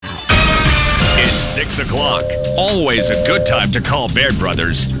6 o'clock. Always a good time to call Baird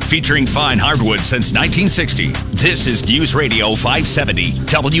Brothers. Featuring fine hardwood since 1960. This is News Radio 570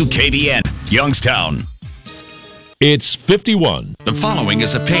 WKBN, Youngstown. It's 51. The following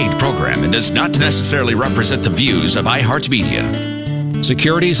is a paid program and does not necessarily represent the views of iHeartMedia.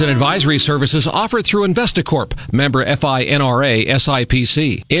 Securities and advisory services offered through Investacorp, member FINRA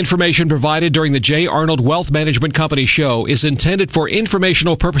SIPC. Information provided during the J. Arnold Wealth Management Company show is intended for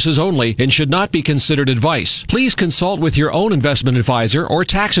informational purposes only and should not be considered advice. Please consult with your own investment advisor or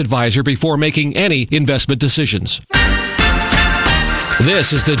tax advisor before making any investment decisions.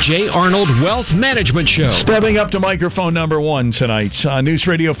 This is the J. Arnold Wealth Management Show. Stepping up to microphone number one tonight on News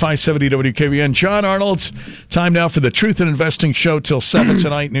Radio 570 WKBN. John Arnold's time now for the Truth in Investing Show till 7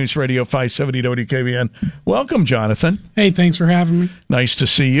 tonight. News Radio 570 WKBN. Welcome, Jonathan. Hey, thanks for having me. Nice to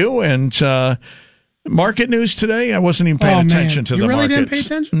see you. And market news today, I wasn't even paying attention to the markets. You really didn't pay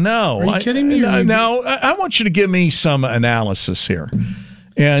attention? No. Are you kidding me? Now, I want you to give me some analysis here.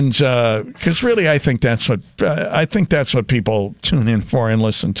 And because really, I think that's what people tune in for and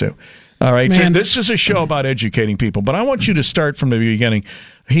listen to. All right, so this is a show about educating people, but I want you to start from the beginning.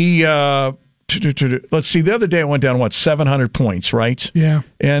 Let's see. The other day, it went down 700 points, right? Yeah,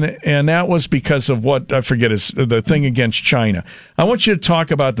 and that was because of what I forget is the thing against China. I want you to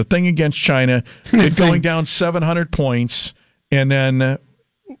talk about the thing against China, it going down 700 points, and then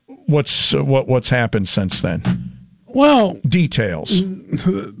what's happened since then. Well, details. It's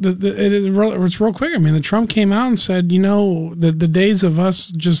real quick. I mean, the Trump came out and said, the days of us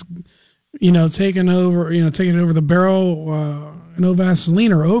just, taking over the barrel, no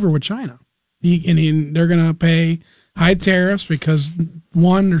Vaseline are over with China. They're going to pay high tariffs because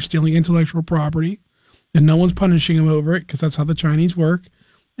one, they're stealing intellectual property, and no one's punishing them over it because that's how the Chinese work.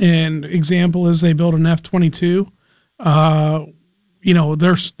 And example is they built an F-22.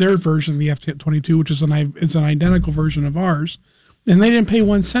 Their version of the F-22, which is an identical version of ours, and they didn't pay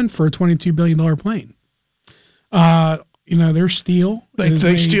 1 cent for a $22 billion plane. Their steel.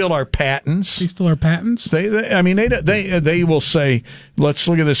 They steal our patents. They steal our patents. They will say, let's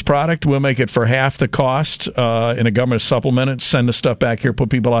look at this product. We'll make it for half the cost in a government supplement. Send the stuff back here. Put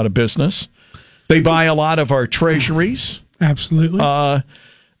people out of business. They buy a lot of our treasuries. Absolutely.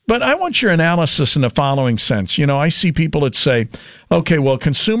 But I want your analysis in the following sense. I see people that say, okay, well,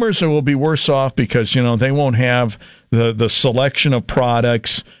 consumers will be worse off because, they won't have the selection of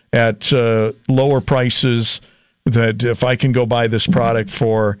products at lower prices, that if I can go buy this product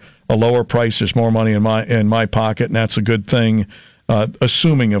for a lower price, there's more money in my pocket, and that's a good thing,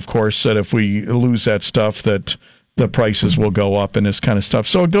 assuming, of course, that if we lose that stuff, that the prices will go up and this kind of stuff.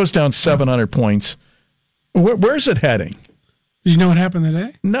 So it goes down 700 points. Where's it heading? Did you know what happened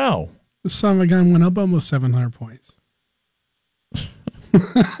today? No. The son of a gun went up almost 700 points.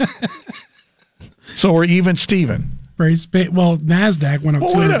 So we're even, Steven. Well, NASDAQ went up.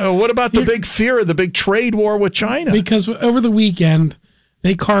 What about the big fear of the big trade war with China? Because over the weekend,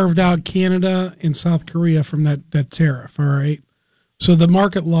 they carved out Canada and South Korea from that tariff, all right? So the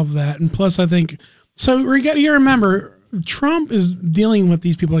market loved that. And plus, I think, you remember, Trump is dealing with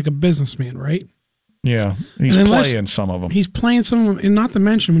these people like a businessman, right? Yeah, he's playing some of them. He's playing some of them, and not to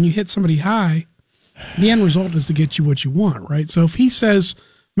mention, when you hit somebody high, the end result is to get you what you want, right? So if he says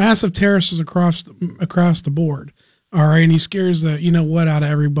massive tariffs across the board, all right, and he scares the out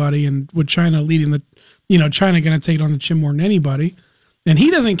of everybody, and with China leading China going to take it on the chin more than anybody, and he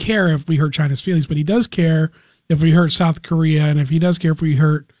doesn't care if we hurt China's feelings, but he does care if we hurt South Korea, and if he does care if we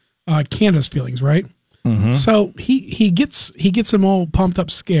hurt Canada's feelings, right? Mm-hmm. So he gets them all pumped up,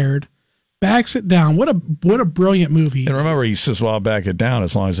 scared. Backs it down. What a brilliant movie. And remember, he says, well, I'll back it down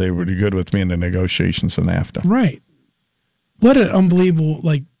as long as they were good with me in the negotiations and NAFTA. Right. What an unbelievable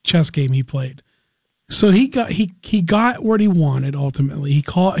chess game he played. So he got what he wanted ultimately. He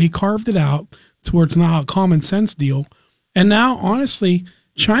carved it out to where it's now a common sense deal. And now, honestly,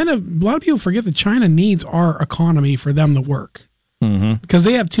 China, a lot of people forget that China needs our economy for them to work. Mm-hmm. Because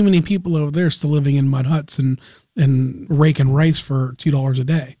they have too many people over there still living in mud huts and raking rice for $2 a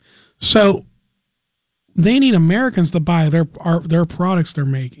day. So they need Americans to buy their products they're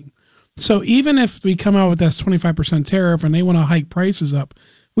making. So even if we come out with that 25% tariff and they want to hike prices up,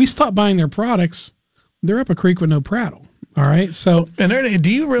 we stop buying their products, they're up a creek with no prattle. All right. So, and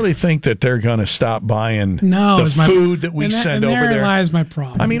do you really think that they're going to stop buying the food that we send over there? There lies my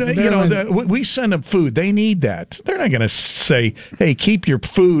problem. I mean, we send them food. They need that. They're not going to say, "Hey, keep your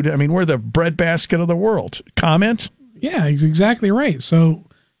food." I mean, we're the breadbasket of the world. Comment? Yeah, exactly right. So.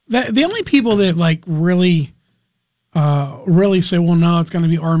 The only people that really say, well, no, it's going to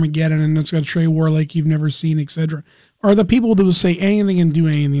be Armageddon and it's going to trade war like you've never seen, etc., are the people that will say anything and do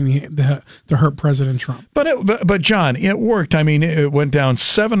anything to hurt President Trump. But John, it worked. I mean, it went down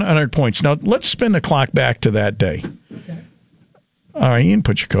 700 points. Now, let's spin the clock back to that day. Okay. All right, you can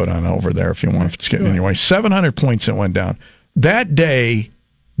put your coat on over there if you want, if it's getting in your way. 700 points it went down. That day,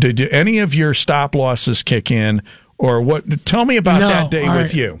 did any of your stop losses kick in, or what? Tell me about that day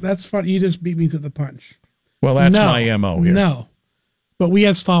with you. That's fun. You just beat me to the punch. Well, that's my MO here. No, but we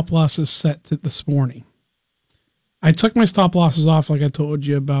had stop losses set to this morning. I took my stop losses off, like I told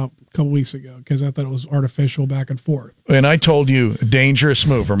you about a couple weeks ago, because I thought it was artificial back and forth. And I told you, dangerous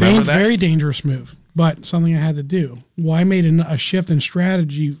move. Remember that? Very dangerous move, but something I had to do. Well, I made a shift in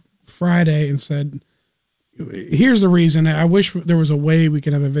strategy Friday and said, here's the reason. I wish there was a way we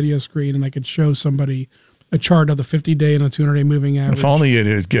could have a video screen and I could show somebody a chart of the 50-day and the 200-day moving average. If only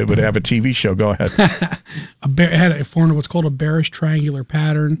it would have a TV show. Go ahead. It formed what's called a bearish triangular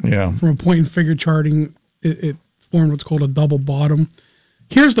pattern. Yeah. From a point and figure charting, it formed what's called a double bottom.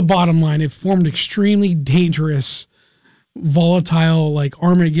 Here's the bottom line. It formed extremely dangerous, volatile, like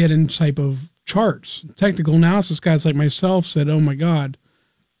Armageddon type of charts. Technical analysis guys like myself said, oh my God,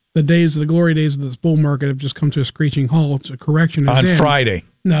 the glory days of this bull market have just come to a screeching halt. A correction is on in. Friday.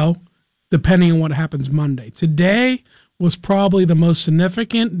 No, depending on what happens Monday. Today was probably the most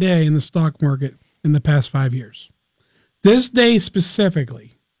significant day in the stock market in the past 5 years. This day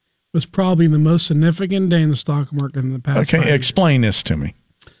specifically was probably the most significant day in the stock market in the past 5 years. Okay, explain this to me.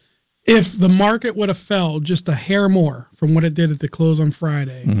 If the market would have fell just a hair more from what it did at the close on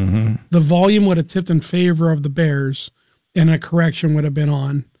Friday, the volume would have tipped in favor of the bears and a correction would have been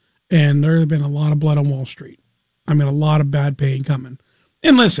on, and there would have been a lot of blood on Wall Street. I mean, a lot of bad pain coming.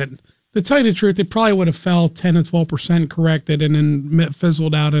 And listen, to tell you the truth, it probably would have fell 10 to 12%, corrected, and then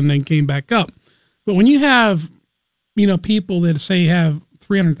fizzled out and then came back up. But when you have, people that say have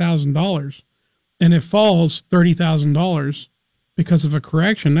 $300,000 and it falls $30,000 because of a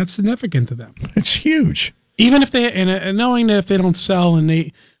correction, that's significant to them. It's huge. Even if they, and knowing that if they don't sell and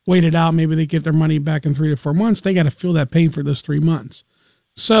they wait it out, maybe they get their money back in 3 to 4 months, they got to feel that pain for those 3 months.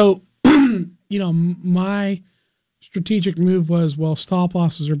 So, my strategic move was, well, stop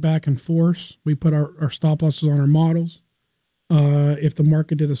losses are back in force. We put our stop losses on our models. If the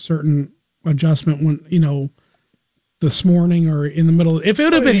market did a certain adjustment when, this morning or in the middle, if it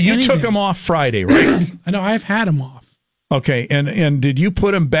would have been you took them off Friday, right? I know I've had them off. Okay, and did you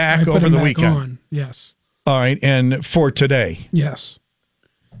put them back over the weekend? On. Yes. All right, and for today? Yes,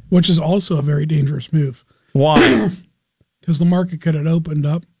 which is also a very dangerous move. Why? Because the market could have opened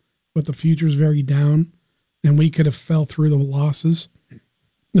up with the futures very down, and we could have fell through the losses,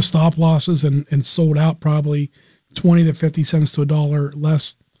 the stop losses, and sold out probably 20 to 50 cents to $1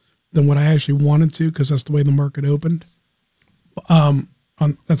 less than what I actually wanted to, because that's the way the market opened.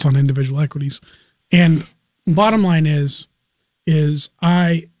 That's on individual equities. And bottom line is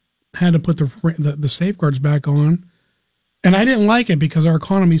I had to put the safeguards back on, and I didn't like it because our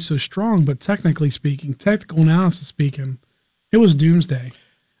economy is so strong. But technical analysis speaking, it was doomsday.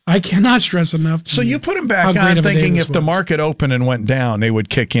 I cannot stress enough. So you put them back on thinking if the market opened and went down, they would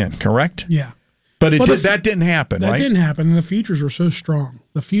kick in, correct? Yeah. But that didn't happen, right? That didn't happen, and the futures were so strong.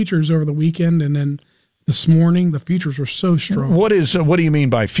 The futures over the weekend and then this morning, the futures were so strong. What do you mean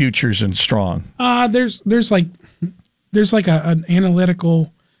by futures and strong? There's like an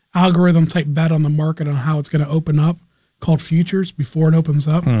analytical algorithm type bet on the market on how it's going to open up called futures before it opens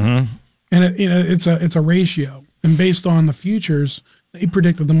up, and it's a ratio, and based on the futures, they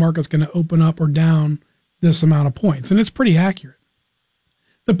predict that the market's going to open up or down this amount of points, and it's pretty accurate.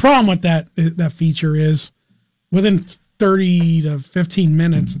 The problem with that feature is within 30 to 15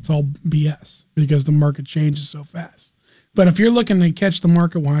 minutes, it's all BS because the market changes so fast. But if you're looking to catch the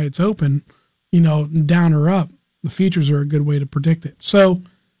market while it's open, down or up, the futures are a good way to predict it. So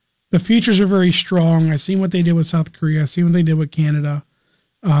the futures are very strong. I've seen what they did with South Korea. I've seen what they did with Canada.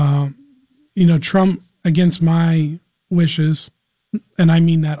 Trump, against my wishes, and I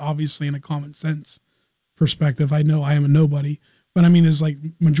mean that obviously in a common sense perspective. I know I am a nobody. But I mean, it's like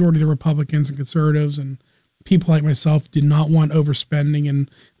majority of the Republicans and conservatives and people like myself did not want overspending, and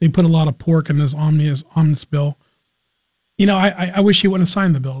they put a lot of pork in this omnibus bill. I wish he wouldn't have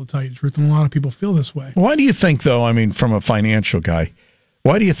signed the bill, to tell you the truth, and a lot of people feel this way. Why do you think, though, I mean, from a financial guy,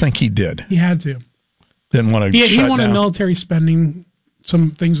 why do you think he did? He had to. Didn't want to shut down? He wanted military spending,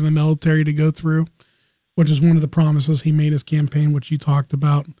 some things in the military to go through, which is one of the promises he made his campaign, which you talked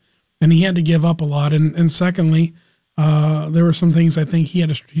about. And he had to give up a lot. And secondly, there were some things I think he had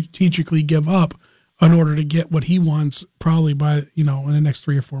to strategically give up in order to get what he wants, probably by, in the next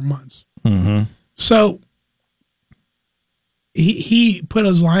 3 or 4 months. Mm-hmm. So he put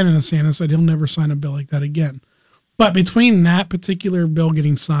his line in the sand and said he'll never sign a bill like that again. But between that particular bill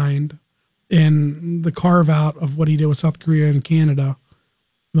getting signed and the carve out of what he did with South Korea and Canada,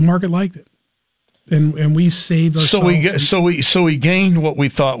 the market liked it, and we saved ourselves. So we gained what we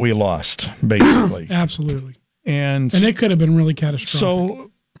thought we lost, basically. Absolutely, and it could have been really catastrophic. So,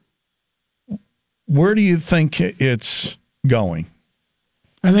 where do you think it's going?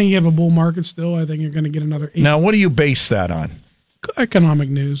 I think you have a bull market still. I think you're going to get another 8. Now, what do you base that on? Economic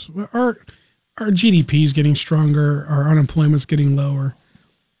news. Our GDP is getting stronger. Our unemployment's getting lower.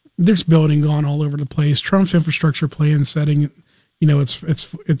 There's building going all over the place. Trump's infrastructure plan setting,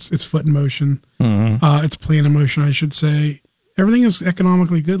 its foot in motion. Mm-hmm. Its plan in motion, I should say. Everything is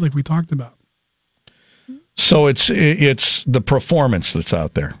economically good, like we talked about. So it's the performance that's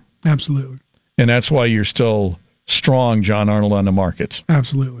out there. Absolutely. And that's why you're still strong, John Arnold, on the markets.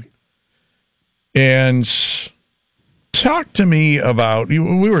 Absolutely. And talk to me about, we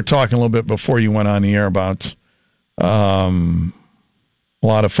were talking a little bit before you went on the air about a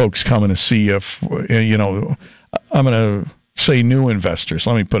lot of folks coming to see if, I'm going to say new investors.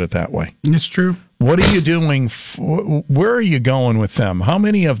 Let me put it that way. It's true. What are you doing? Where are you going with them? How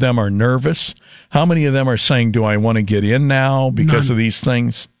many of them are nervous? How many of them are saying, do I want to get in now because of these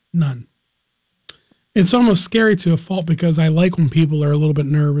things? None. It's almost scary to a fault because I like when people are a little bit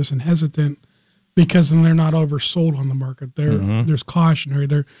nervous and hesitant because then they're not oversold on the market. There's cautionary.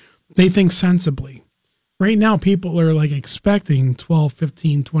 They think sensibly. Right now, people are like expecting 12,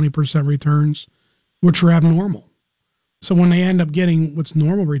 15, 20% returns, which are abnormal. So when they end up getting what's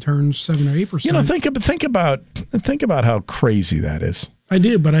normal returns, 7 or 8%. Think about how crazy that is. I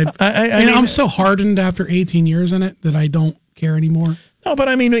do, but I'm so hardened after 18 years in it that I don't care anymore. No, but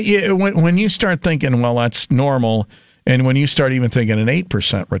I mean, when you start thinking, well, that's normal, and when you start even thinking an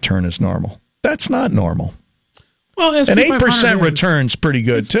 8% return is normal, that's not normal. Well, an 8% return's pretty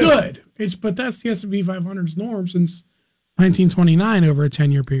good too. Good, but that's the S&P 500's norm since 1929 over a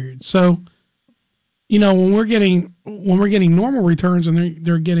 10-year period. So, when we're getting normal returns and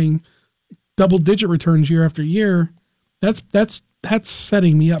they're getting double-digit returns year after year, that's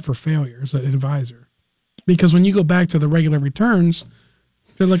setting me up for failure as an advisor. Because when you go back to the regular returns,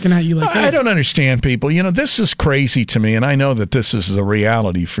 they're looking at you like, hey. I don't understand people. This is crazy to me, and I know that this is the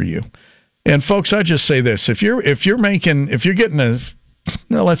reality for you. And folks, I just say this: if you're getting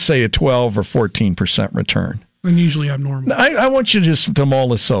let's say a 12 or 14% return, and usually abnormal. I want you just to mull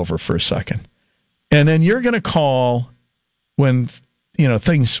this over for a second, and then you're going to call when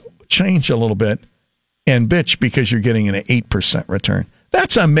things change a little bit and bitch because you're getting an 8% return.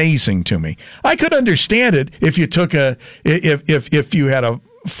 That's amazing to me. I could understand it if you took if you had a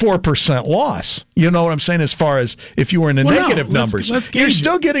 4% loss. You know what I'm saying? As far as if you were in the negative numbers, you're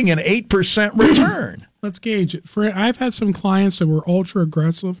still getting an 8% return. Let's gauge it. I've had some clients that were ultra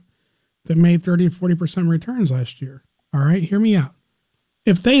aggressive that made 30 or 40% returns last year. All right, hear me out.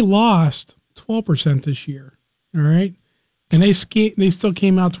 If they lost 12% this year, all right, and they still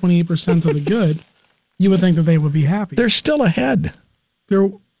came out 28% to the good, you would think that they would be happy. They're still ahead.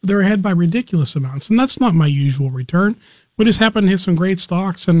 They're ahead by ridiculous amounts, and that's not my usual return. We just happened to hit some great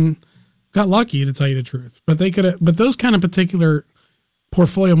stocks and got lucky, to tell you the truth. But those kind of particular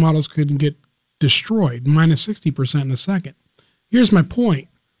portfolio models could get destroyed, minus 60% in a second. Here's my point.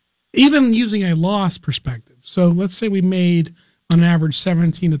 Even using a loss perspective, so let's say we made on average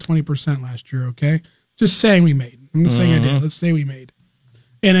 17 to 20% last year. Okay, just saying we made. I'm not saying I did. Let's say we made,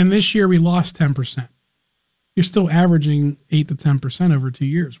 and then this year we lost 10%. You're still averaging 8 to 10% over 2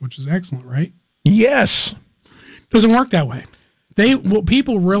 years, which is excellent, right? Yes. Doesn't work that way. What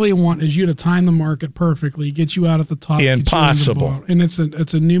people really want is you to time the market perfectly, get you out at the top. Impossible. And it's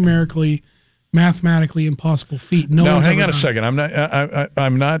a numerically, mathematically impossible feat. Now, hang on a second.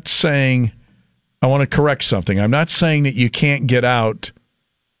 I'm not saying. I want to correct something. I'm not saying that you can't get out.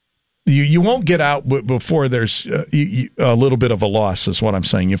 You won't get out before there's a little bit of a loss, is what I'm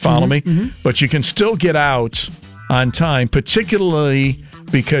saying. You follow me? Mm-hmm. But you can still get out on time, particularly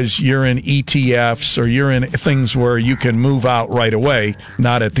because you're in ETFs or you're in things where you can move out right away,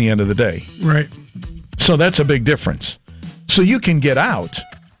 not at the end of the day. Right. So that's a big difference. So you can get out.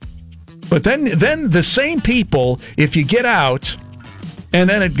 But then the same people, if you get out and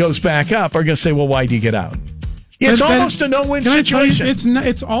then it goes back up, are going to say, well, why do you get out? It's almost a no-win situation.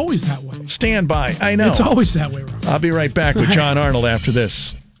 It's always that way. Stand by. I know. It's always that way, Rob. I'll be right back with John Arnold after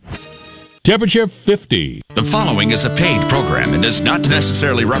this. Temperature 50. The following is a paid program and does not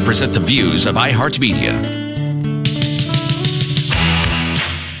necessarily represent the views of iHeartMedia.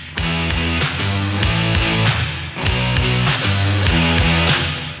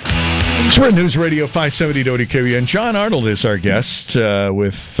 We're at News Radio 570 WKBN. John Arnold is our guest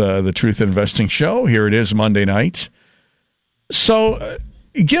with the Truth Investing Show. Here it is Monday night. So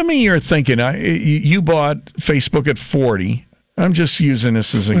give me your thinking. You bought Facebook at 40. I'm just using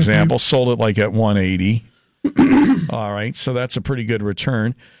this as an example. Sold it like at 180. All right, so that's a pretty good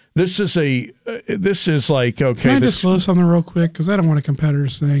return. This is like, okay. Can I disclose something real quick? Because I don't want a competitor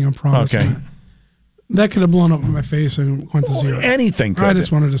saying I'm promising. Okay. That could have blown up in my face and went to zero. Anything could. I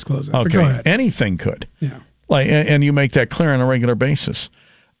just want to disclose that. Okay. But go ahead. Anything could. Yeah. And you make that clear on a regular basis.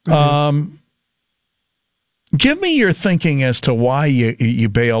 Give me your thinking as to why you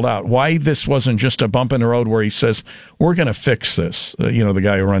bailed out. Why this wasn't just a bump in the road where he says, we're going to fix this. The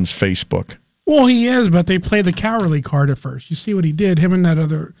guy who runs Facebook. Well, he is, but they played the cowardly card at first. You see what he did? Him and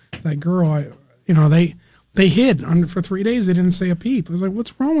that girl, they hid for 3 days. They didn't say a peep. I was like,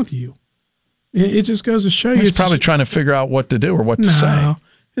 what's wrong with you? It just goes to show you. He's probably trying to figure out what to do or what to say.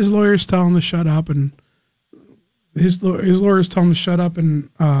 His lawyers tell him to shut up, and his lawyers tell him to shut up and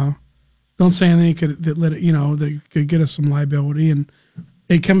don't say anything that could get us some liability, and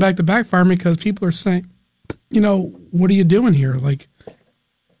it come back to backfire me because people are saying, what are you doing here? Like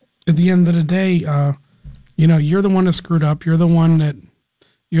at the end of the day, you're the one that screwed up. You're the one that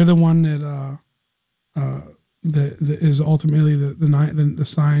that is ultimately the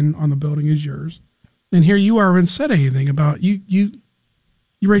sign on the building is yours, and here you haven't said anything about you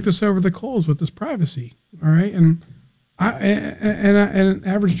raked us over the coals with this privacy. All right, and an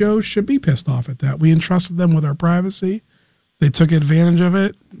average Joe should be pissed off at that. We entrusted them with our privacy. They took advantage of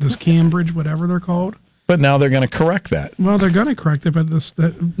it. This Cambridge, whatever they're called. But now they're going to correct that. Well, they're going to correct it, but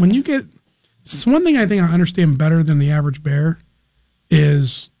when you get, it's one thing I think I understand better than the average bear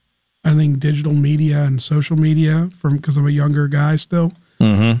is, I think, digital media and social media, because I'm a younger guy still.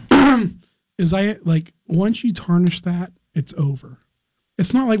 Mm-hmm. Once you tarnish that, it's over.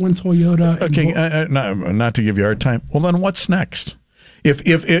 It's not like when Toyota. Okay, not to give you a hard time. Well, then what's next?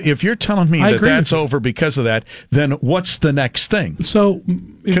 If you're telling me that's over because of that, then what's the next thing? So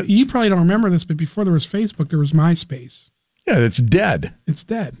you probably don't remember this, but before there was Facebook, there was MySpace. Yeah, it's dead. It's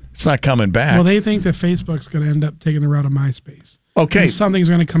dead. It's not coming back. Well, they think that Facebook's going to end up taking the route of MySpace. Okay. And something's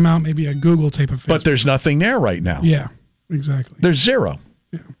going to come out, maybe a Google type of Facebook. But there's nothing there right now. Yeah, exactly. There's zero.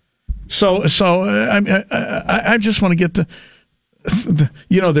 Yeah. So I just want to get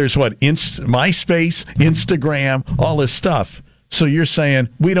there's MySpace, Instagram, all this stuff. So you're saying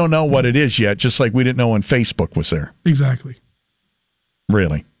we don't know what it is yet, just like we didn't know when Facebook was there. Exactly.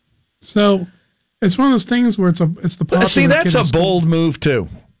 Really? So it's one of those things where it's the popular. See, that's a bold move too.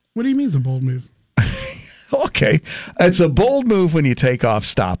 What do you mean it's a bold move? Okay, it's a bold move when you take off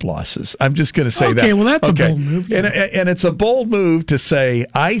stop losses. I'm just going to say that. Okay, well, that's a bold move. Yeah. And it's a bold move to say,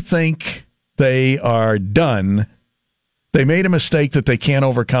 I think they are done. They made a mistake that they can't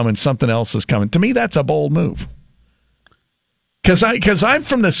overcome, and something else is coming. To me, that's a bold move. Because I'm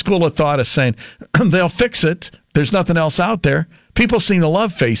from the school of thought of saying, they'll fix it. There's nothing else out there. People seem to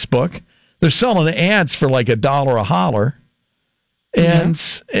love Facebook. They're selling ads for like $1 a holler. And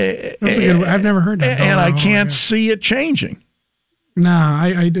I've never heard that. And I can't see it changing. Nah,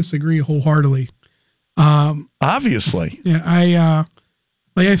 I disagree wholeheartedly. Obviously. Yeah,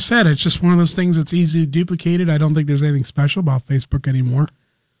 like I said, it's just one of those things that's easily duplicated. I don't think there's anything special about Facebook anymore.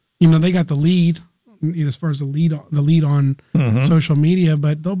 They got the lead, as far as the lead on social media,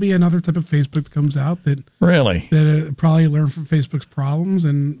 but there'll be another type of Facebook that comes out that probably learned from Facebook's problems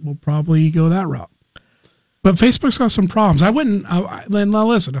and will probably go that route. But Facebook's got some problems. I wouldn't. Now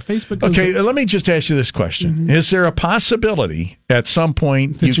listen, if Facebook goes let me just ask you this question: Is there a possibility at some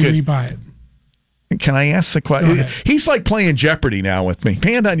point that you could buy it? Can I ask the question? He's like playing Jeopardy now with me.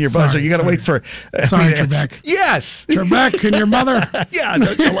 Hand on your buzzer. You got to wait for. Sorry, Trebek. Yes, Trebek and your mother. Yeah,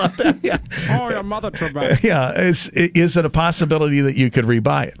 don't you love that? Yeah. Oh, your mother, Trebek. Yeah, is it a possibility that you could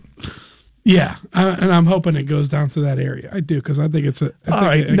rebuy it? Yeah, and I'm hoping it goes down to that area. I do, because I think it's a. All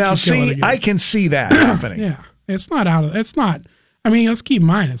right, now see, I can see that happening. Yeah, it's not out of. It's not. I mean, let's keep in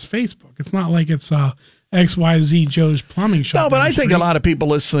mind it's Facebook. It's not like it's XYZ Joe's Plumbing Shop. No, but I think a lot of people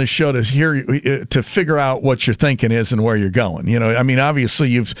listen to the show to hear to figure out what your thinking is and where you're going. I mean, obviously,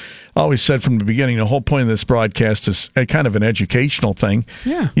 you've always said from the beginning the whole point of this broadcast is a kind of an educational thing.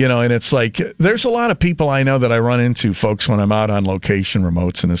 Yeah. And it's like there's a lot of people I know that I run into, folks, when I'm out on location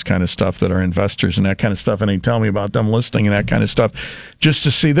remotes and this kind of stuff that are investors and that kind of stuff, and they tell me about them listening and that kind of stuff, just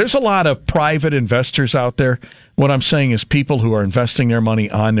to see. There's a lot of private investors out there What I'm saying is people who are investing their money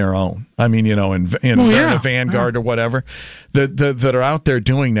on their own. I mean, in a Vanguard or whatever, that are out there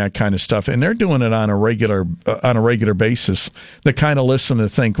doing that kind of stuff, and they're doing it on a regular basis. They kind of listen to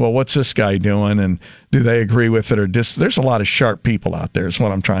think, well, what's this guy doing, and do they agree with it or there's a lot of sharp people out there. Is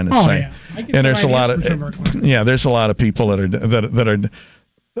what I'm trying to say. Yeah. And there's a lot of there's a lot of people that are.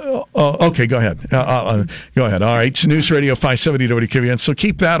 Okay, go ahead. Go ahead. All right. It's News Radio 570 WKVN. So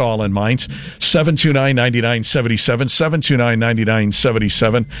keep that all in mind. 729-9977.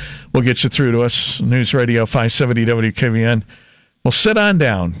 729-9977 will get you through to us. News Radio 570 WKVN. Well, sit on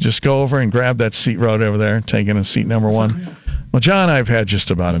down. Just go over and grab that seat right over there, taking a seat number 1. Well, John, I've had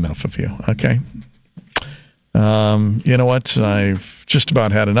just about enough of you. Okay. You know what? I've just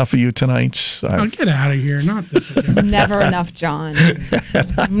about had enough of you tonight. I'll get out of here. Not this again. Never enough, John.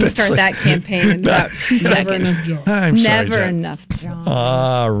 I'm going to start that campaign in about 2 seconds. Never enough, John.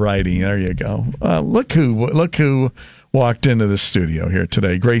 All righty. There you go. Look who walked into the studio here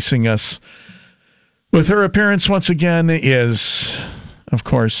today, gracing us with her appearance once again is, of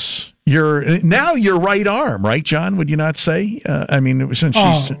course, your right arm, right, John? Would you not say? Since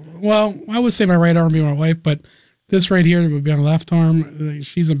she's... Well, I would say my right arm would be my wife, but this right here would be my left arm.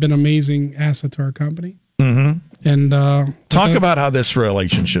 She's been an amazing asset to our company. Mm-hmm. And talk about how this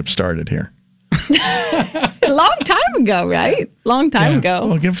relationship started here. A long time ago, right? Long time ago.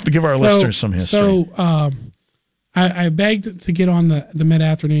 Well, give our listeners some history. So I begged to get on the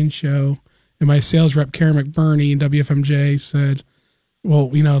mid-afternoon show, and my sales rep, Karen McBurney, in WFMJ said, well,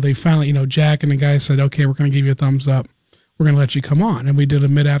 they finally, Jack and the guy said, okay, we're going to give you a thumbs up. We're going to let you come on. And we did a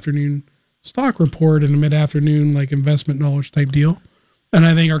mid-afternoon stock report and a mid-afternoon investment knowledge type deal. And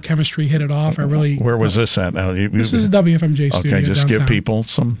I think our chemistry hit it off. Where was this at? Now, this is a WFMJ studio. Okay, just downtown. Give people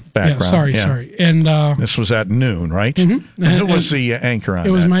some background. Sorry. And this was at noon, right? Mm-hmm. And who was the anchor on that?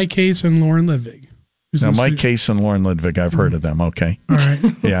 It was Mike Case and Lauren Ludwig. Now, Mike Case and Lauren Ludwig, I've heard of them. Okay. All right.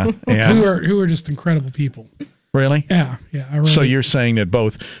 Yeah. And who are just incredible people. Really? Yeah. So you're saying that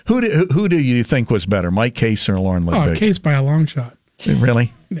both. Who do you think was better, Mike Case or Lauren Ludwig? Case by a long shot.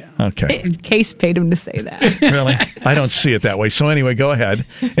 Really? Yeah. Okay. Case paid him to say that. Really? I don't see it that way. So anyway, go ahead.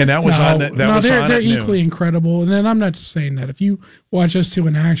 And that was on. They're equally incredible. And then I'm not just saying that. If you watch us two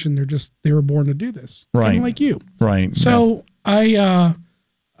in action, they were born to do this. Right. Kind of like you. Right. So I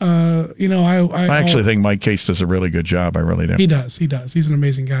actually think Mike Case does a really good job. I really do. He does. He's an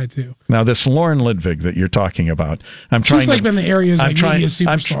amazing guy too. Now, this Lauren Ludwig that you're talking about, I'm trying. She's in the areas. I'm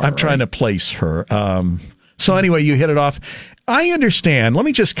trying to place her. So anyway, you hit it off. I understand. Let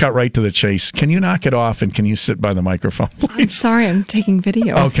me just cut right to the chase. Can you knock it off and can you sit by the microphone, please? I'm sorry, I'm taking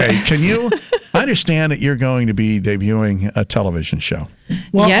video. Okay. Can you? I understand that you're going to be debuting a television show.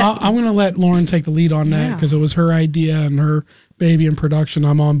 Well, I'm going to let Lauren take the lead on that because it was her idea and her baby in production.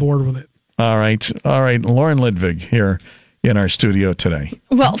 I'm on board with it. All right. Lauren Ludwig here in our studio today.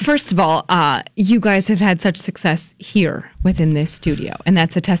 Well, first of all, you guys have had such success here within this studio, and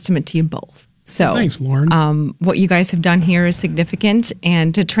that's a testament to you both. So, thanks, Lauren. What you guys have done here is significant,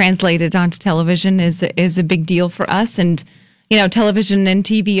 and to translate it onto television is a big deal for us. And television and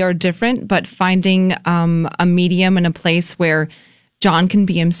TV are different, but finding a medium and a place where John can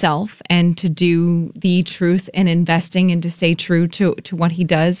be himself and to do the truth in investing and to stay true to what he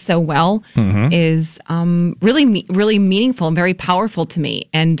does so well is really, really meaningful and very powerful to me.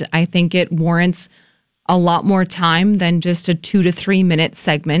 And I think it warrants a lot more time than just a 2 to 3 minute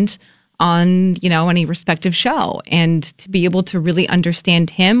segment on, any respective show. And to be able to really understand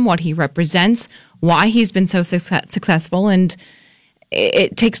him, what he represents, why he's been so successful. And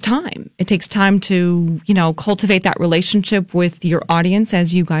it takes time. It takes time to, cultivate that relationship with your audience,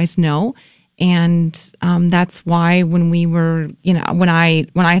 as you guys know. And that's why when we were, when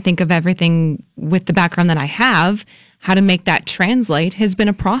I think of everything with the background that I have, how to make that translate has been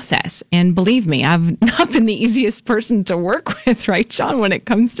a process. And believe me, I've not been the easiest person to work with, right, John, when it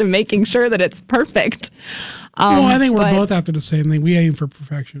comes to making sure that it's perfect. I think we're both after the same thing. We aim for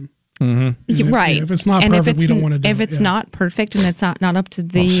perfection. Mm-hmm. Right. If it's not perfect, we don't want to do it. If it's not perfect and it's not up to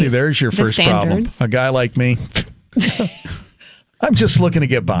the see, there's your first standards. problem. A guy like me. I'm just looking to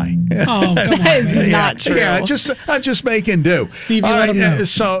get by. Oh, come on. That is not true. Yeah, I'm just making do. Steve, let him know.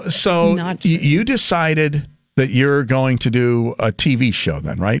 So you decided that you're going to do a TV show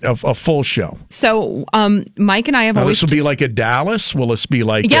then, right? A full show. So Mike and I have always... This will be like a Dallas? Will this be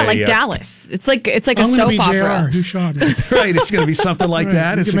like Dallas. It's like a soap opera. Who shot me? Right, it's going to be something like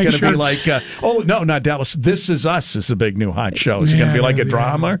that. Is it going to be like... no, not Dallas. This Is Us is a big new hot show. Is it going to be like a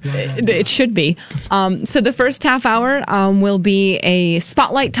drama? It should be. So the first half hour will be a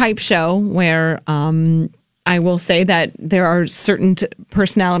spotlight type show where... I will say that there are certain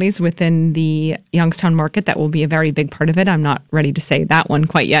personalities within the Youngstown market that will be a very big part of it. I'm not ready to say that one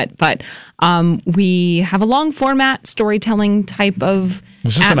quite yet, but we have a long format storytelling type of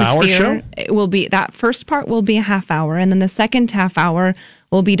Is this atmosphere. an hour show? It will be, that first part will be a half hour, and then the second half hour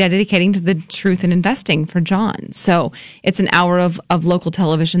will be dedicating to the truth in investing for John. So it's an hour of local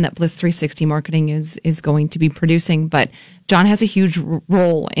television that Bliss 360 Marketing is going to be producing, but John has a huge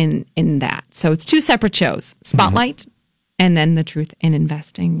role in that. So it's two separate shows, Spotlight and then the truth in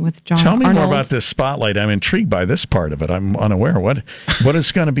investing with John Tell me Arnold. more about this Spotlight. I'm intrigued by this part of it. I'm unaware. What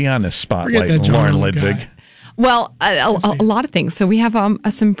is going to be on this Spotlight, Forget that John Lauren Arnold Lidvig? guy. Well, a lot of things. So we have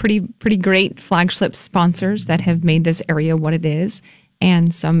some pretty great flagship sponsors that have made this area what it is,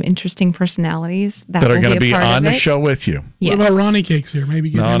 and some interesting personalities that That are will going to be a part on of the it. show with you. Yes. What about Ronnie Cakes here? Maybe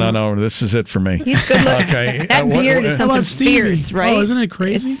get him up. No. This is it for me. He's good looking. Okay. That beard is How something about Stevie? fierce, right? Oh, isn't it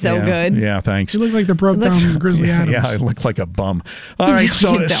crazy? It's so yeah, good. Yeah, thanks. You look like the broke down Grizzly Adams. Yeah, I look like a bum. All right,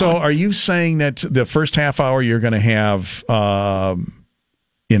 No, you so don't. are you saying that the first half hour you're going to have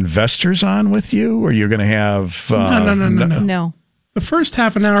investors on with you, or you're going to have No. No. The first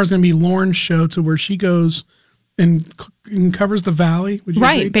half an hour is going to be Lauren's show, to where she goes and covers the valley. Would you agree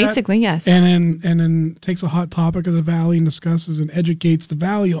Right, with basically, that? yes. And then takes a hot topic of the valley and discusses and educates the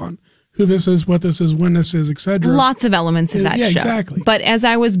valley on who this is, what this is, when this is, etc. Lots of elements of that Yeah, show. exactly. But as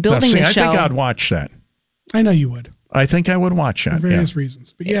I was Now, building see, the I show, think I'd watch that. I know you would, I think I would watch that. for Yeah. various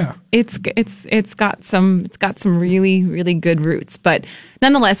reasons. But yeah, it's got some really really good roots. But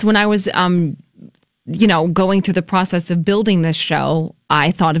nonetheless, when I was going through the process of building this show,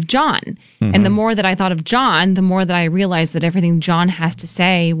 I thought of John. And the more that I thought of John, the more that I realized that everything John has to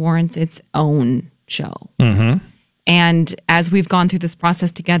say warrants its own show. And as we've gone through this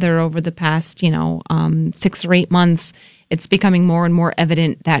process together over the past, 6 or 8 months, it's becoming more and more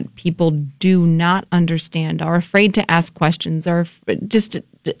evident that people do not understand, are afraid to ask questions, are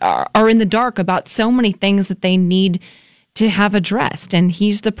in the dark about so many things that they need to have addressed. And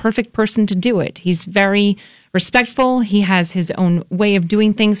he's the perfect person to do it. He's very respectful. He has his own way of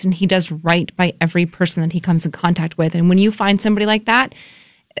doing things, and he does right by every person that he comes in contact with. And when you find somebody like that,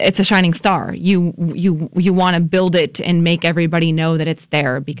 it's a shining star. You want to build it and make everybody know that it's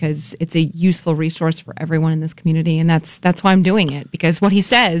there, because it's a useful resource for everyone in this community. And that's why I'm doing it, because what he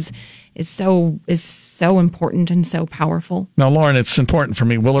says is so important and so powerful. Now, Lauren, it's important for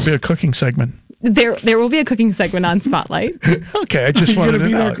me. Will there be a cooking segment? There will be a cooking segment on Spotlight. Okay, I just wanted to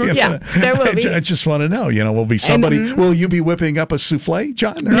be there know. cooking? Yeah, there will be. I just want to know. Will be somebody? Will you be whipping up a souffle,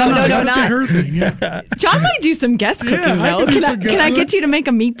 John? Or No, something? no, that's not. her thing. Yeah. John might do some guest cooking, I though. can do Can I, some can I guest- get you to make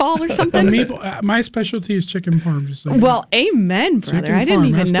a meatball or something? My specialty is chicken parm. Just so you know. Well, amen, brother. Chicken I didn't parm,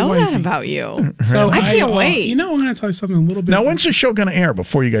 even that's the know that wifey. about you. So I can't wait. I'm going to tell you something a little bit. Now, when's the show going to air?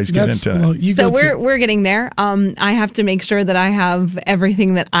 Before you guys get into that. well, you So go to- we're getting there. I have to make sure that I have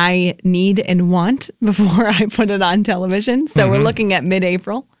everything that I need and want before I put it on television. So we're looking at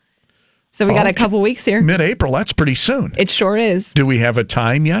mid-April. So we got a couple weeks here. Mid-April. That's pretty soon. It sure is. Do we have a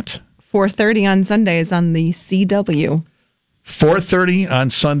time yet? 4:30 on Sundays on the CW. 4:30 on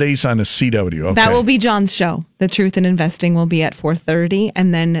Sundays on the CW. Okay. That will be John's show. The Truth in Investing will be at 4:30,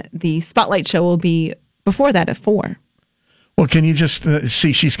 and then the Spotlight show will be before that at 4. Well, can you just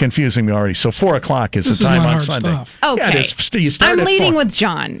see? She's confusing me already. So 4:00 is This the is time not on hard Sunday. stuff. Okay. Yeah, it is. You start I'm at leading 4. with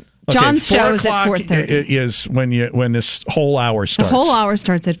John. Okay, John's 4 show is at o'clock 4:30. Is when this whole hour The starts. whole hour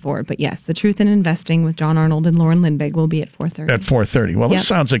starts at 4, but yes, The Truth in Investing with John Arnold and Lauren Lindbergh will be at 4:30. At 4:30. Well, Yep. this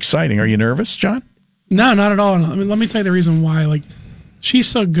sounds exciting. Are you nervous, John? No, not at all. I mean, let me tell you the reason why. Like, she's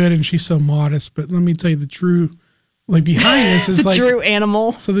so good and she's so modest, but let me tell you the true, behind this is like. True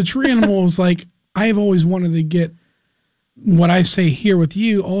animal. So the true animal is I've always wanted to get what I say here with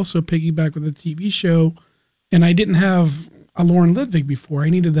you, also piggyback with a TV show, and I didn't have a Lauren Lidvig before. I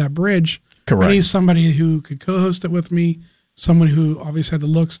needed that bridge. Correct. I need somebody who could co-host it with me, someone who obviously had the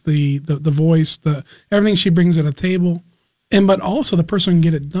looks, the voice, everything she brings at a table, but also the person can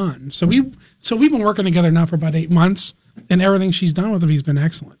get it done. So we've been working together now for about 8 months, and everything she's done with me has been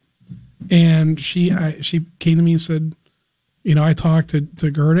excellent. And she came to me and said, I talked to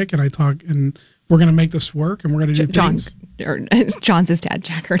Gerdick, and we're going to make this work, and we're going to do things. John's his dad,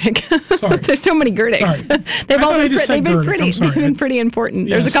 Jack Gerdick. Sorry. There's so many Gerdicks. Sorry. They've all I been, just said they've been Gerdick. pretty. I'm sorry. They've been pretty important.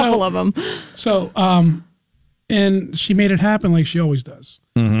 Yeah, There's a couple of them. So, and she made it happen like she always does.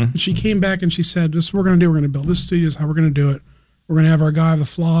 Mm-hmm. She came back and she said, "This is what we're going to do. We're going to build this studio. Is how we're going to do it. We're going to have our guy, the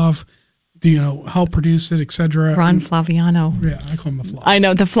Flav, help produce it, etc." Ron Flaviano. Yeah, I call him the Flav. I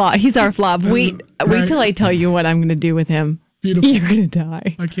know the Flav. He's our Flav. Wait Right. till I tell you what I'm going to do with him. Beautiful. You're going to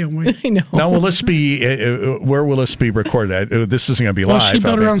die. I can't wait. I know. Now, will this be? Where will this be recorded at? This isn't going to be Well, live. she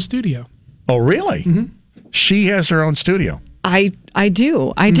built I her mean. own studio. Oh, really? Mm-hmm. She has her own studio. I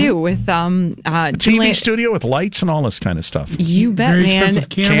do with TV Julian- studio with lights and all this kind of stuff. You bet, Very man. expensive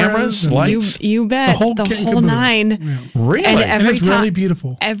Cameras, and lights. You bet. The whole whole nine. Yeah. Really? And it's really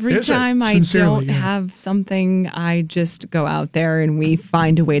beautiful. Every Is it? time I Sincerely, don't yeah. have something, I just go out there and we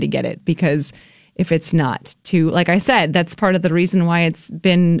find a way to get it, because if it's not like I said, that's part of the reason why it's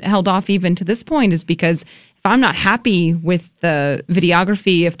been held off even to this point, is because if I'm not happy with the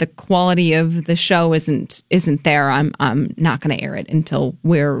videography, if the quality of the show isn't there, I'm not going to air it until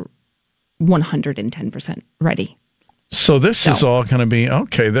we're 110% ready. So this is all going to be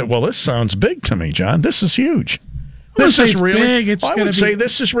okay. This sounds big to me, John. This is huge. This is really big. I would say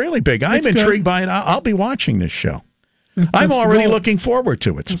this is really big. I'm intrigued by it. I'll be watching this show. I'm already looking forward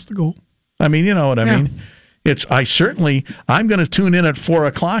to it. That's the goal. I mean, you know what I mean? I'm going to tune in at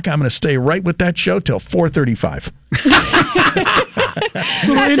 4:00. I'm going to stay right with that show till 4:35.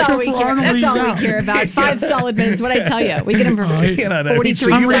 That's all we care. That's all we care about. 5 solid minutes. What I tell you, we get them for 43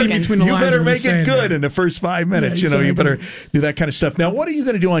 seconds. You better make it good in the first 5 minutes. Yeah, you better do that kind of stuff. Now, what are you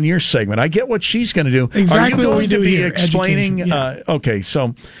going to do on your segment? I get what she's going to do. Exactly Are you what we going to do be here, explaining? education, Okay,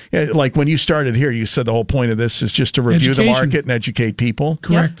 so like when you started here, you said the whole point of this is just to review the Education. market and educate people.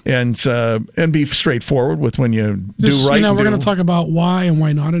 Correct. And be straightforward with when you Just, do right. we're going to talk about why and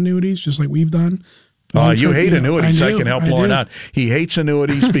why not annuities, just like we've done. You hate annuities. I can help Lauren do. out. He hates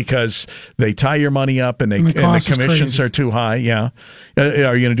annuities because they tie your money up and the commissions are too high. Yeah.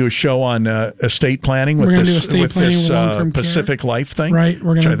 Are you going to do a show on estate planning with this long-term Pacific Life thing? Right.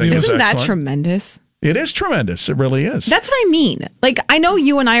 We're going to do. Isn't that tremendous? It is tremendous. It really is. That's what I mean. Like, I know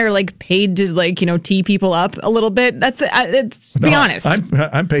you and I are like paid to tee people up a little bit. That's be honest.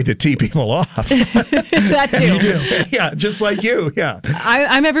 I'm paid to tee people off. That too. Yeah, just like you. Yeah.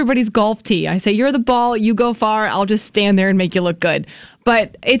 I'm everybody's golf tee. I say, you're the ball, you go far, I'll just stand there and make you look good.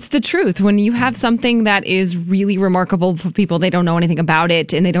 But it's the truth. When you have something that is really remarkable for people, they don't know anything about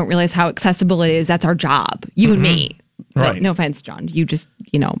it and they don't realize how accessible it is. That's our job. You and me. Right. No offense, John. You just,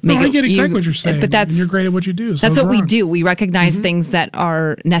 make I it. get exactly what you're saying. But you're great at what you do. So that's what we on. do. We recognize things that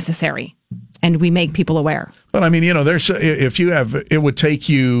are necessary, and we make people aware. But I mean, it would take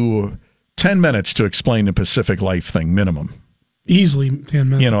you 10 minutes to explain the Pacific Life thing minimum. Easily 10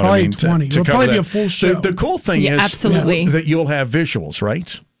 minutes. You know probably what I mean? 20. It'll probably be a full show. The cool thing is absolutely. that you'll have visuals,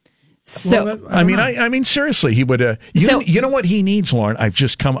 right? So I mean, seriously, he would. You know what he needs, Lauren? I've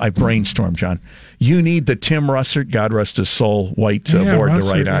brainstormed, John. You need the Tim Russert, God rest his soul, white board Russert,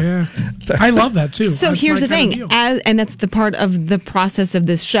 to write on. Yeah. I love that too. So That's here's my the kind thing, of deal. and that's the part of the process of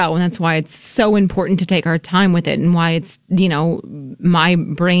this show, and that's why it's so important to take our time with it, and why it's my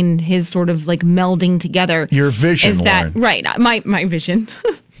brain, his sort of like melding together. Your vision, is that Lauren. right? My vision.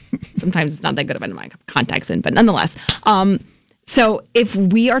 Sometimes it's not that good of my contacts in, but nonetheless. So if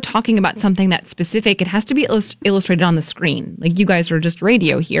we are talking about something that's specific, it has to be illustrated on the screen. Like you guys are just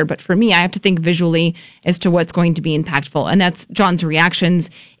radio here, but for me, I have to think visually as to what's going to be impactful. And that's John's reactions.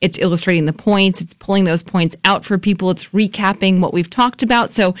 It's illustrating the points. It's pulling those points out for people. It's recapping what we've talked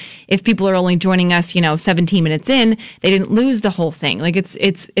about. So if people are only joining us, 17 minutes in, they didn't lose the whole thing. Like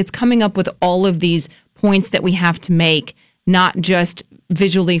it's coming up with all of these points that we have to make, not just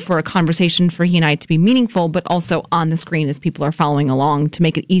visually for a conversation for he and I to be meaningful, but also on the screen as people are following along to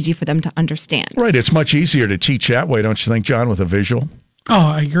make it easy for them to understand. Right. It's much easier to teach that way, don't you think, John, with a visual? Oh,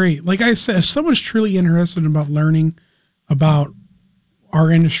 I agree. Like I said, if someone's truly interested about learning about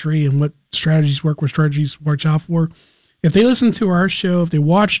our industry and what strategies work, what strategies watch out for, if they listen to our show, if they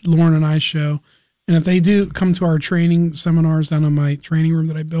watch Lauren and I's show, and if they do come to our training seminars down in my training room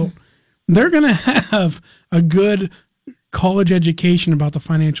that I built, they're going to have a good college education about the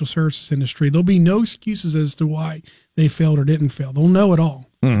financial services industry. There'll be no excuses as to why they failed or didn't fail. They'll know it all.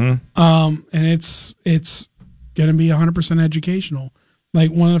 Mm-hmm. And it's going to be 100% educational.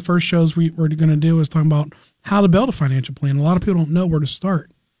 Like one of the first shows we're going to do is talking about how to build a financial plan. A lot of people don't know where to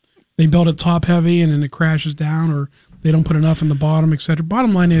start. They build it top heavy and then it crashes down, or they don't put enough in the bottom, etc.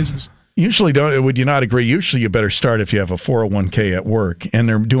 Bottom line is Usually, would you not agree? Usually, you better start if you have a 401k at work and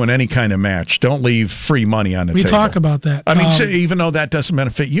they're doing any kind of match. Don't leave free money on the table. We talk about that. I mean, even though that doesn't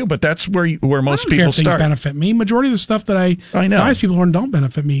benefit you, but that's where most people things start. Benefit me. Majority of the stuff that I know advise people on don't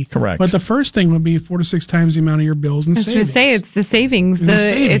benefit me. Correct. But the first thing would be 4 to 6 times the amount of your bills and I was going savings. to say it's the savings.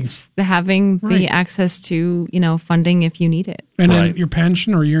 It's the having the access to funding if you need it, and then your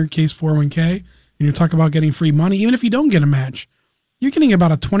pension or your case 401k, and you're talking about getting free money. Even if you don't get a match, you're getting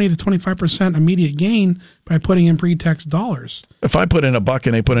about a 20 to 25% immediate gain by putting in pre-tax dollars. If I put in $1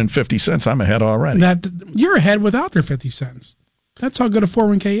 and they put in 50 cents, I'm ahead already. You're ahead without their 50 cents. That's how good a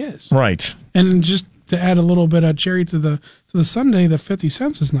 401k is. Right. And just to add a little bit of cherry to the sundae, the 50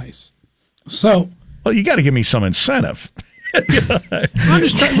 cents is nice. So Well, you got to give me some incentive. I'm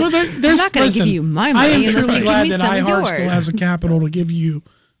just trying. Well, I'm not going to give you my money. I am unless truly you glad give me that some of iHeart still yours. has the capital to give you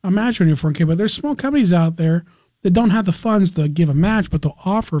a match on your 401k. But there's small companies out there that don't have the funds to give a match, but they'll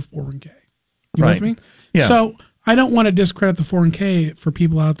offer 401k. You Right. with me? Yeah. So I don't want to discredit the 401k for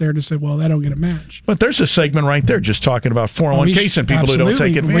people out there to say, well, they don't get a match. But there's a segment right there just talking about 401ks and people who don't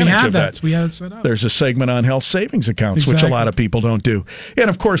take Absolutely. advantage of that. We have it set up. There's a segment on health savings accounts, which a Exactly. lot of people don't do. And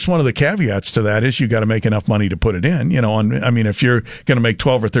of course, one of the caveats to that is you got to make enough money to put it in. If you're going to make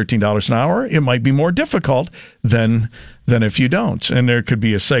 $12 or $13 an hour, it might be more difficult than if you don't. And there could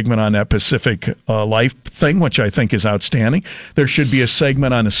be a segment on that Pacific Life thing, which I think is outstanding. There should be a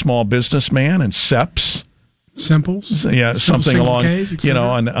segment on a small businessman and SEPs. Simples. Yeah, something single along, Ks, et cetera.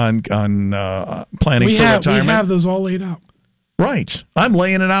 on planning We for have retirement. those all laid out. Right. I'm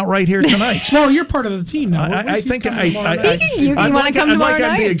laying it out right here tonight. No, you're part of the team now. I think You I'm wanna like, come I'm tomorrow like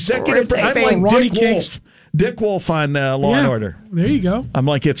I'm the night? executive. Or I'm Spain? like Ronnie Dick Cakes. Wolf. Dick Wolf on Law and Order. There you go. I'm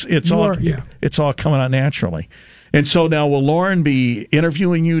like it's You all are, yeah. it's all coming out naturally. And so now, will Lauren be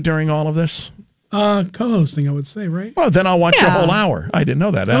interviewing you during all of this? Co-hosting, I would say, right? Well, then I'll watch the Yeah. whole hour. I didn't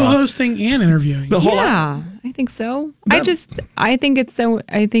know that. Co-hosting and interviewing. The whole hour. Yeah, I think so. I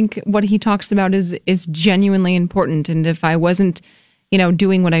think what he talks about is genuinely important. And if I wasn't,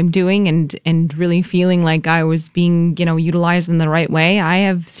 doing what I'm doing and really feeling like I was being, utilized in the right way, I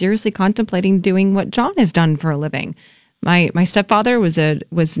have seriously contemplating doing what John has done for a living. My stepfather was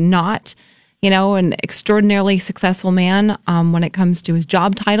not, an extraordinarily successful man when it comes to his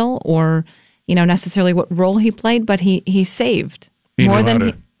job title or, necessarily what role he played, but he saved more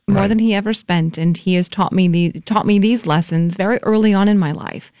than he ever spent, and he has taught me these lessons very early on in my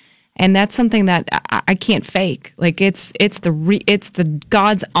life, and that's something that I can't fake. Like it's the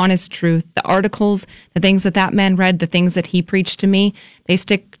God's honest truth. The articles, the things that man read, the things that he preached to me, they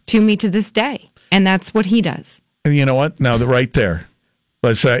stick to me to this day, and that's what he does. And you know what? Now, right there,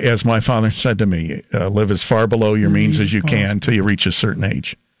 as my father said to me, live as far below your means as you can until you reach a certain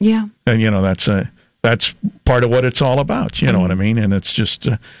age. Yeah. And that's part of what it's all about. You know what I mean? And it's just,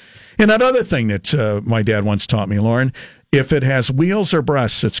 and that other thing that my dad once taught me, Lauren, if it has wheels or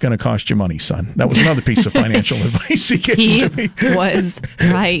breasts, it's going to cost you money, son. That was another piece of financial advice he gave to me. Was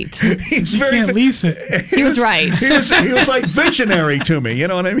right. He's You very. can't lease it. He was right. He was like visionary to me. You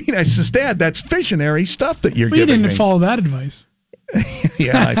know what I mean? I says, Dad, that's visionary stuff that you're Well, you giving didn't me. follow that advice.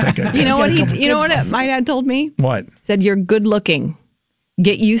 Yeah, I think I did. You know what my dad told me? What? He said, "You're good looking.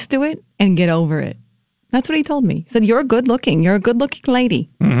 Get used to it and get over it." That's what he told me. He said, "You're good looking. You're a good looking lady.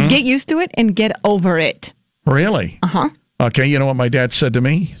 Mm-hmm. Get used to it and get over it." Really? Uh-huh. Okay, you know what my dad said to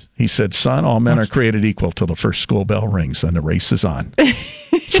me? He said, son, all men are created equal till the first school bell rings, then the race is on.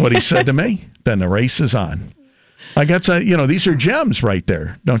 That's what he said to me. Then the race is on. I got to, these are gems right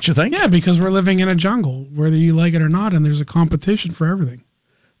there, don't you think? Yeah, because we're living in a jungle, whether you like it or not, and there's a competition for everything.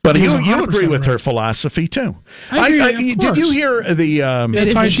 But He's you 100% agree with her right. philosophy, too. I agree, of did you course. hear the... It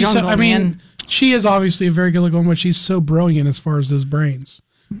is That's why a she's so, jungle, I mean, man. she is obviously a very good looking woman, but she's so brilliant as far as those brains.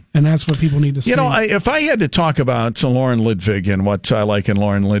 And that's what people need to see. if I had to talk about Lauren Lidvig and what I like in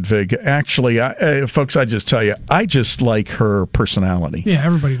Lauren Lidvig, actually, folks, I just tell you, I just like her personality. Yeah,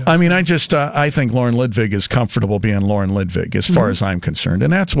 everybody does. I mean, I think Lauren Lidvig is comfortable being Lauren Lidvig as far as I'm concerned.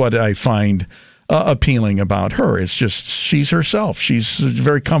 And that's what I find appealing about her. It's just she's herself. She's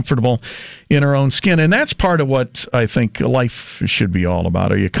very comfortable in her own skin. And that's part of what I think life should be all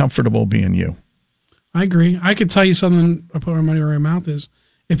about. Are you comfortable being you? I agree. I could tell you something, I put my money where my mouth is.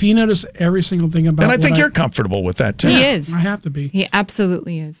 If you notice every single thing about And I what think you're comfortable with that, too. He is. I have to be. He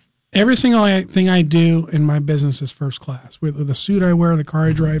absolutely is. Every single thing I do in my business is first class. With the suit I wear, the car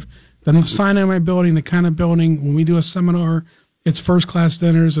I drive, the sign on my building, the kind of building. When we do a seminar, it's first class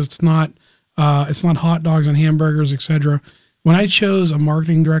dinners. It's not hot dogs and hamburgers, etc. When I chose a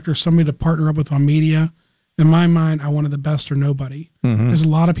marketing director, somebody to partner up with on media, in my mind, I wanted the best or nobody. Mm-hmm. There's a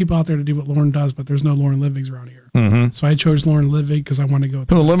lot of people out there to do what Lauren does, but there's no Lauren Lidvigs around here. Mm-hmm. So I chose Lauren Lidvig because I wanted to go with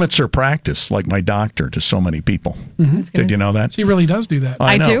Who limits her practice, like my doctor, to so many people. Did you know that? She really does do that.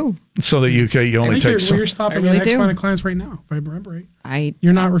 I know. do. So that you only take so. You're stopping I really the next do. line of clients right now, if I remember right.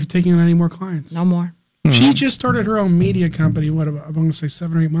 You're You're not taking on any more clients. no more. She just started her own media company, I'm going to say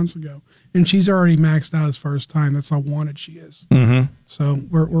 7 or 8 months ago, and she's already maxed out as far as time. That's how wanted she is. Mm-hmm. So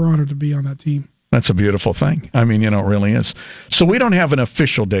we're honored to be on that team. That's a beautiful thing. I mean, it really is. So we don't have an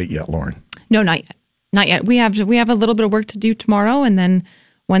official date yet, Lauren. No, not yet. Not yet. We have a little bit of work to do tomorrow, and then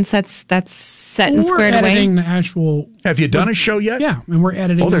once that's set and We're squared editing away. the actual. Have you done a show yet? Yeah, and we're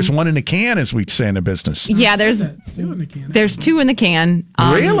editing. Oh, there's them. one in the can, as we'd say in the business. Yeah, there's Two in the can. there's 2 in the can.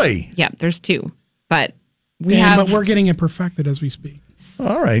 Really? Yeah, there's 2, but But we're getting it perfected as we speak.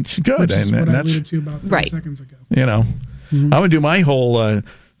 All right, good. Which is And what I that's alluded to about 30 seconds ago. I'm going to do my whole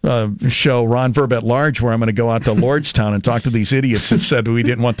show, Ron Verb at Large, where I'm going to go out to Lordstown and talk to these idiots that said we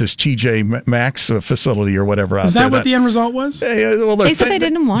didn't want this TJ Maxx facility or whatever out there. Is that what the end result was? They said they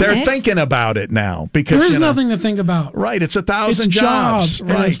didn't want it. They're thinking about it now because There's nothing to think about. Right, it's 1,000 It's jobs.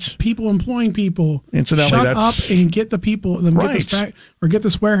 and Right, it's people employing people. Incidentally, shut that's up and get the people. Get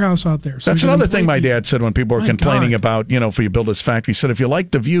this warehouse out there. So that's we can another employ thing my people. dad said when people were My complaining God. about, if you build this factory. He said, if you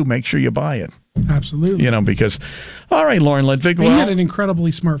like the view, make sure you buy it. Absolutely. Because, all right, Lauren Ludwig. He had an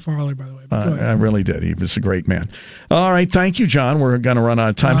incredibly smart father, by the way. Go ahead. I really did. He was a great man. All right, thank you, John. We're going to run out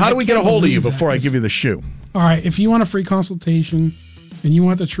of time. How do we get a hold of you before I give you the shoe? All right, if you want a free consultation and you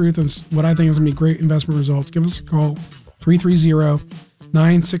want the truth on what I think is going to be great investment results, give us a call,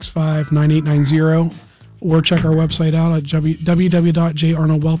 330-965-9890, or check our website out at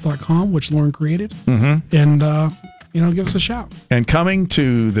www.jarnoldwealth.com, which Lauren created, and give us a shout. And coming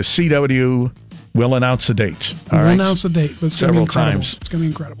to the CW, we'll announce the dates. We'll announce the date, but it's going to be Several incredible. times. It's going to be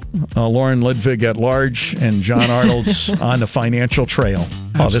incredible. Lauren Ludwig at Large and John Arnold's on the financial trail.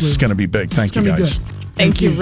 Oh, this is Absolutely. going to be big. Thank It's you, gonna be guys. good. Thank you.